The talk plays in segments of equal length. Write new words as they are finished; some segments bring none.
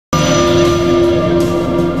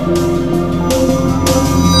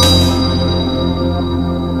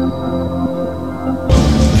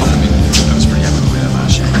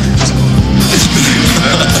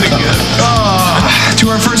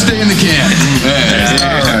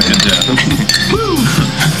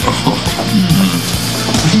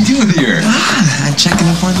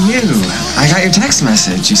text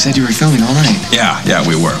message. You said you were filming all night. Yeah,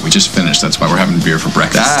 we were. We just finished. That's why we're having beer for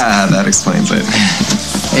breakfast. Ah, that explains it.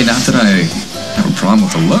 Hey, not that I have a problem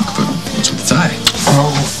with the look, but what's with the tie?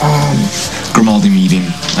 Oh, Grimaldi meeting.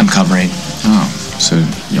 I'm covering. Oh, so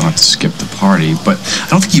you'll have to skip the party. But I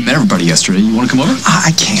don't think you met everybody yesterday. You want to come over?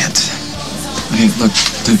 I can't. Okay, look,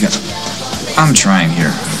 I'm trying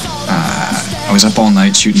here. I was up all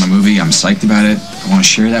night shooting my movie. I'm psyched about it. I want to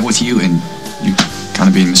share that with you, and you kind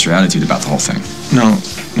of being Mr. Attitude about the whole thing. No,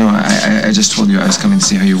 I just told you I was coming to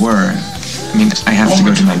see how you were. I mean, I have to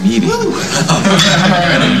go to my meeting.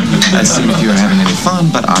 I'd see if you were having any fun,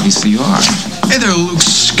 but obviously you are. Hey there, Luke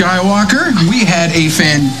Skywalker. We had a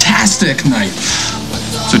fantastic night.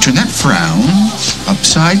 So turn that frown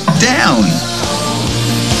upside down.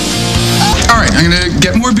 All right, I'm gonna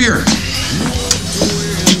get more beer.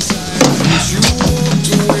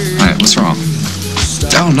 All right, what's wrong?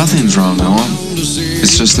 Oh, nothing's wrong, Noah.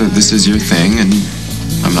 It's just that this is your thing, and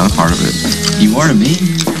I'm not a part of it. You are to me?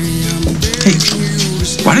 Hey,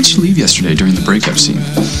 why did you leave yesterday during the breakup scene?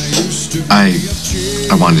 I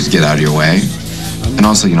wanted to get out of your way. And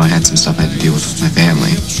also, I had some stuff I had to deal with my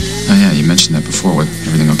family. Oh, yeah, you mentioned that before. What,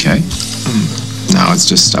 everything okay? No, it's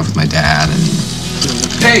just stuff with my dad and...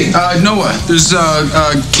 Hey, Noah, there's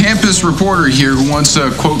a campus reporter here who wants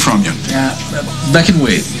a quote from you. Yeah, Beck and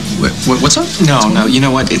wait. What's up? No, you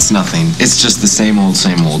know what? It's nothing. It's just the same old,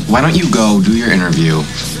 same old. Why don't you go do your interview?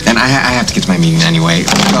 And I have to get to my meeting anyway.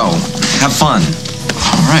 Go. Have fun.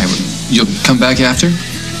 All right. You'll come back after?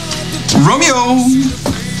 Romeo!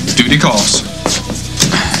 Duty calls.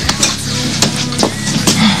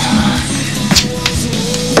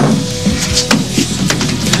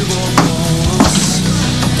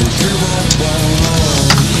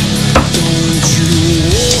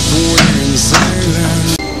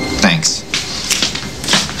 Thanks.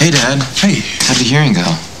 Hey, Dad. Hey. How'd the hearing go?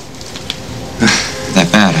 That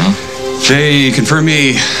bad, huh? They confirm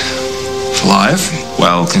me alive.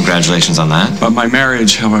 Well, congratulations on that. But my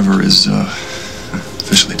marriage, however, is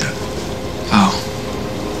officially dead. Oh.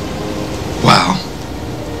 Wow.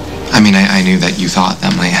 I mean, I knew that you thought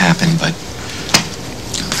that might happen, but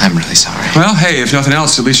I'm really sorry. Well, hey, if nothing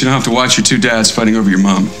else, at least you don't have to watch your two dads fighting over your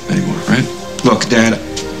mom anymore, right? Look, Dad,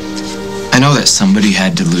 I know that somebody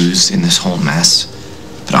had to lose in this whole mess,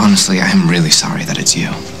 but honestly, I'm really sorry that it's you.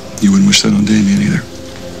 You wouldn't wish that on Damien either.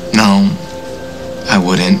 No, I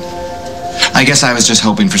wouldn't. I guess I was just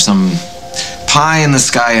hoping for some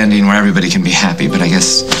pie-in-the-sky ending where everybody can be happy, but I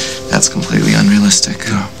guess that's completely unrealistic.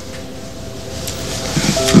 No.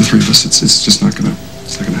 For the three of us, it's just not gonna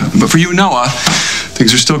happen. But for you, Noah,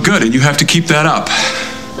 things are still good, and you have to keep that up.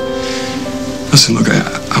 Listen, look,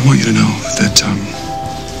 I want you to know that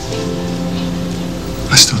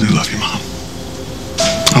I still do love your mom.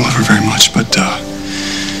 I love her very much, but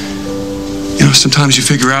sometimes you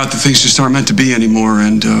figure out that things just aren't meant to be anymore,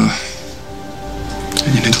 and you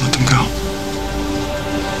need to let them go.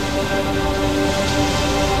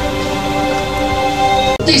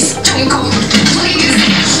 Please don't go. Please.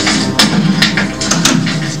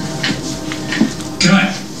 Good.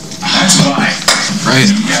 That's why. Right.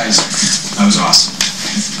 You guys, that was awesome.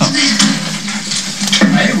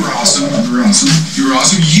 Hey, we're awesome. We're awesome. You were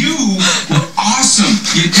awesome. You were awesome.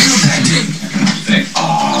 You nailed that thing.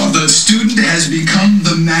 Oh, the student has become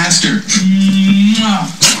the master.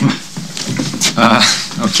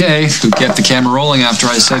 Okay. Who kept the camera rolling after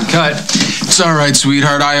I said cut? It's all right,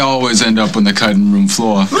 sweetheart. I always end up on the cutting room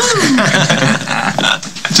floor.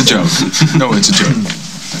 It's a joke. No, it's a joke.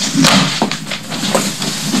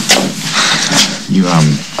 You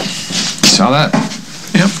saw that?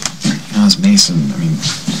 Yep. That was Mason. I mean...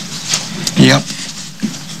 Yep.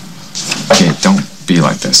 Okay, don't be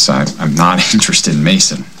like this. I'm not interested in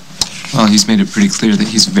Mason. Well, he's made it pretty clear that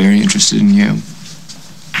he's very interested in you.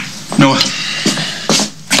 Noah.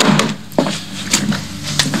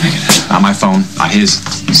 Not my phone, not his.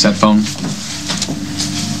 Set phone.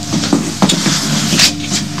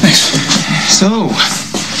 Thanks. So,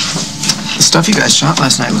 the stuff you guys shot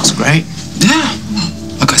last night looks great. Yeah.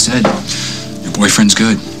 Like I said, your boyfriend's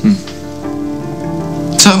good.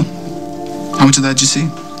 So, how much of that did you see?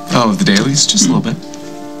 Oh, the dailies? Just a little bit.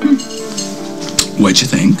 What'd you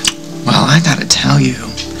think? Well, I gotta tell you,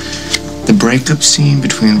 the breakup scene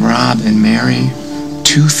between Rob and Mary,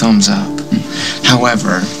 2 thumbs up.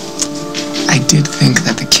 However, I did think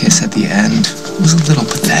that the kiss at the end was a little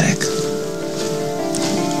pathetic.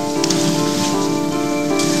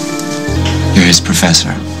 You're his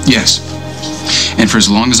professor. Yes. And for as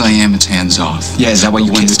long as I am, it's hands off. Yeah, is that what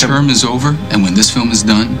you When the kissed him? term is over and when this film is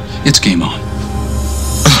done, it's game on.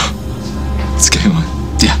 It's game on.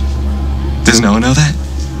 Yeah. Does no one know that?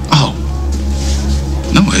 Oh.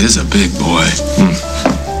 Noah is a big boy.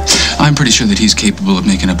 I'm pretty sure that he's capable of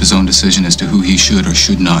making up his own decision as to who he should or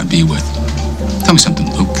should not be with. Tell me something,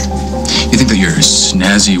 Luke. You think that your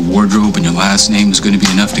snazzy wardrobe and your last name is going to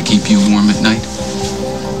be enough to keep you warm at night?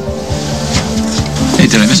 Hey,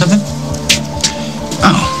 did I miss something?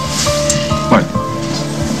 Oh. What?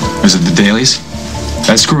 Was it the dailies? Did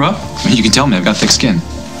I screw up? I mean, you can tell me, I've got thick skin.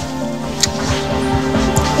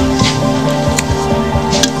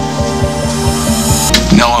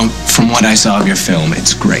 No, from what I saw of your film,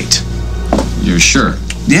 it's great. You're sure?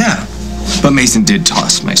 Yeah. But Mason did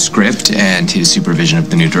toss my script and his supervision of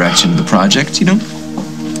the new direction of the project, you know?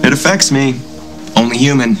 It affects me. Only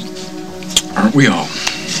human. Aren't we all?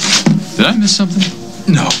 Did I miss something?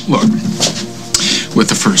 No, look. With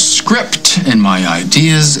the first script and my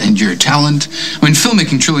ideas and your talent, I mean,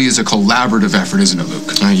 filmmaking truly is a collaborative effort, isn't it,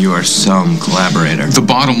 Luke? Oh, you are some collaborator. The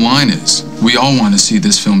bottom line is, we all want to see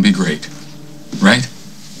this film be great. Right?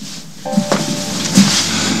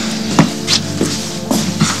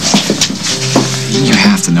 You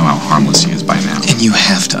have to know how harmless he is by now. And you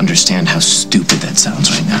have to understand how stupid that sounds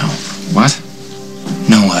right now. What?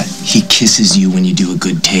 Noah, he kisses you when you do a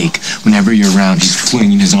good take. Whenever you're around, he's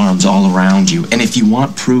flinging his arms all around you. And if you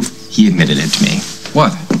want proof, he admitted it to me.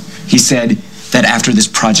 What? He said that after this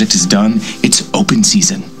project is done, it's open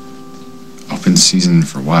season. Open season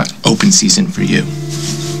for what? Open season for you.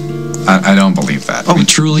 I don't believe that. Oh, I mean,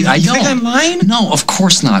 truly, I you don't. think I'm lying? No, of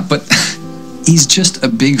course not, but he's just a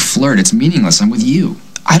big flirt. It's meaningless. I'm with you.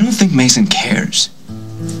 I don't think Mason cares.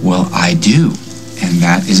 Well, I do, and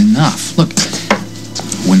that is enough. Look,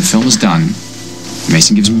 when the film is done,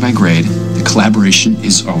 Mason gives me my grade, the collaboration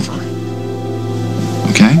is over.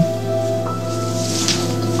 Okay?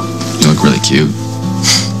 You look really cute.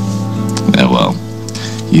 Yeah, well,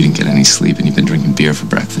 you didn't get any sleep and you've been drinking beer for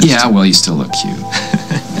breakfast. Yeah, well, you still look cute.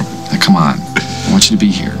 Now, come on. I want you to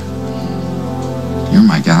be here. You're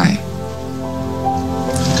my guy.